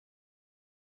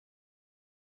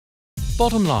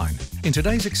Bottom line, in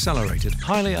today's accelerated,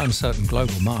 highly uncertain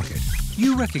global market,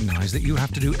 you recognize that you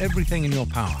have to do everything in your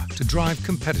power to drive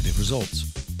competitive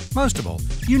results. Most of all,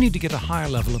 you need to get a higher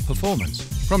level of performance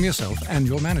from yourself and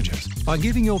your managers by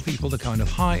giving your people the kind of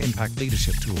high-impact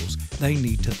leadership tools they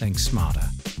need to think smarter,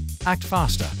 act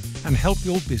faster, and help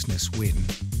your business win.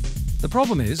 The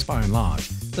problem is, by and large,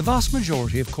 the vast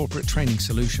majority of corporate training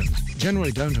solutions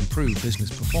generally don't improve business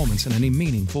performance in any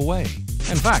meaningful way.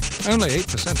 In fact, only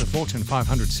 8% of Fortune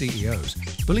 500 CEOs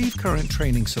believe current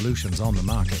training solutions on the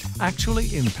market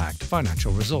actually impact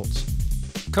financial results.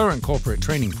 Current corporate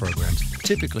training programs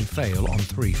typically fail on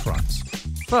three fronts.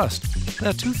 First,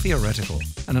 they're too theoretical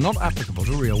and are not applicable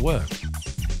to real work.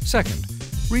 Second,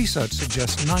 research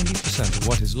suggests 90% of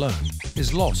what is learned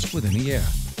is lost within a year.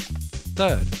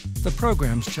 Third, the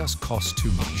programs just cost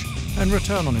too much, and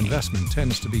return on investment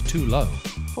tends to be too low,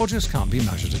 or just can't be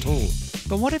measured at all.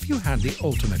 But what if you had the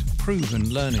ultimate proven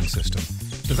learning system,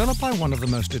 developed by one of the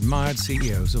most admired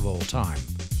CEOs of all time?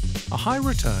 A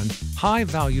high-return,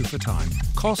 high-value for time,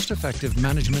 cost-effective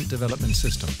management development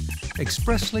system,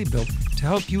 expressly built to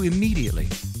help you immediately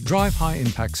drive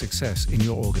high-impact success in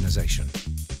your organization.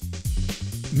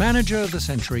 Manager of the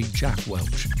Century Jack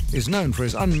Welch is known for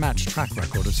his unmatched track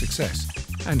record of success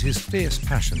and his fierce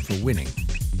passion for winning,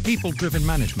 people-driven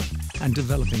management, and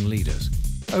developing leaders.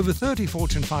 Over 30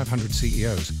 Fortune 500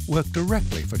 CEOs work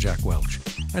directly for Jack Welch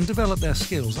and develop their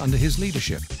skills under his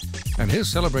leadership, and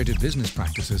his celebrated business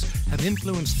practices have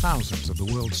influenced thousands of the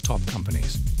world's top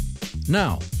companies.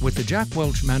 Now, with the Jack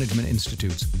Welch Management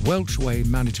Institute's Welch Way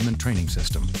management training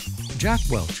system, Jack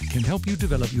Welch can help you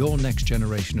develop your next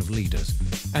generation of leaders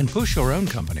and push your own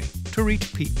company to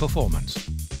reach peak performance.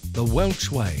 The Welch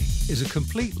Way is a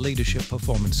complete leadership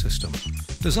performance system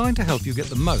designed to help you get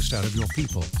the most out of your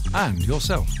people and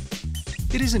yourself.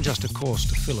 It isn't just a course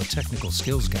to fill a technical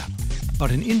skills gap, but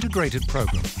an integrated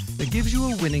program that gives you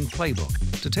a winning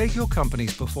playbook to take your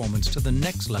company's performance to the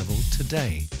next level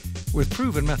today, with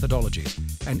proven methodologies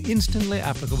and instantly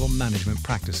applicable management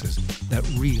practices that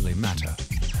really matter.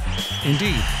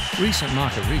 Indeed, recent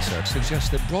market research suggests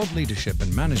that broad leadership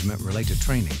and management-related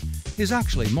training is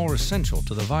actually more essential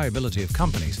to the viability of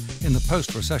companies in the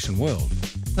post-recession world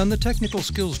than the technical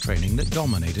skills training that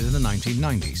dominated in the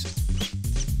 1990s.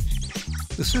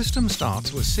 The system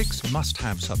starts with 6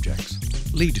 must-have subjects: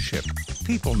 leadership,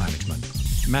 people management,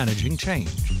 managing change,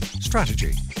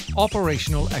 strategy,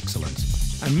 operational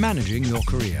excellence, and managing your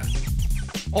career.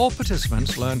 All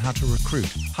participants learn how to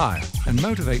recruit, hire, and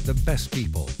motivate the best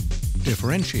people,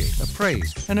 differentiate,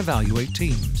 appraise, and evaluate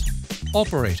teams,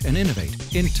 operate and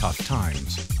innovate in tough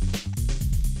times.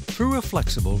 Through a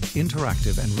flexible,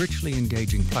 interactive, and richly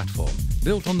engaging platform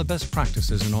built on the best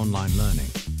practices in online learning,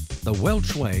 the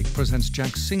Welch Way presents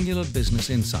Jack's singular business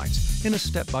insights in a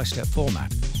step-by-step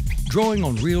format, drawing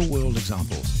on real-world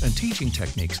examples and teaching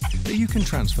techniques that you can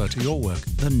transfer to your work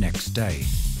the next day.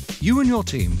 You and your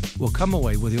team will come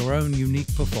away with your own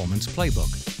unique performance playbook,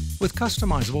 with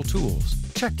customizable tools,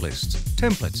 checklists,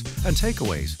 templates, and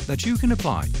takeaways that you can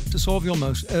apply to solve your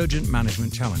most urgent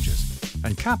management challenges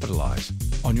and capitalize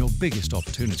on your biggest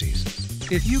opportunities.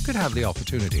 If you could have the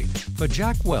opportunity for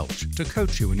Jack Welch to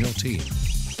coach you and your team,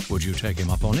 would you take him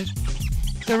up on it?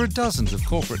 There are dozens of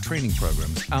corporate training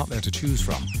programs out there to choose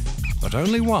from, but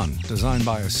only one designed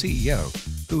by a CEO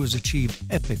who has achieved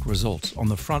epic results on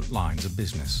the front lines of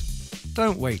business.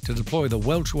 Don't wait to deploy the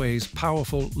Welch Way's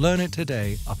powerful Learn It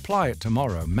Today, Apply It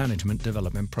Tomorrow management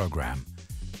development program.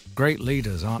 Great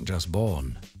leaders aren't just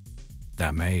born,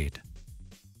 they're made.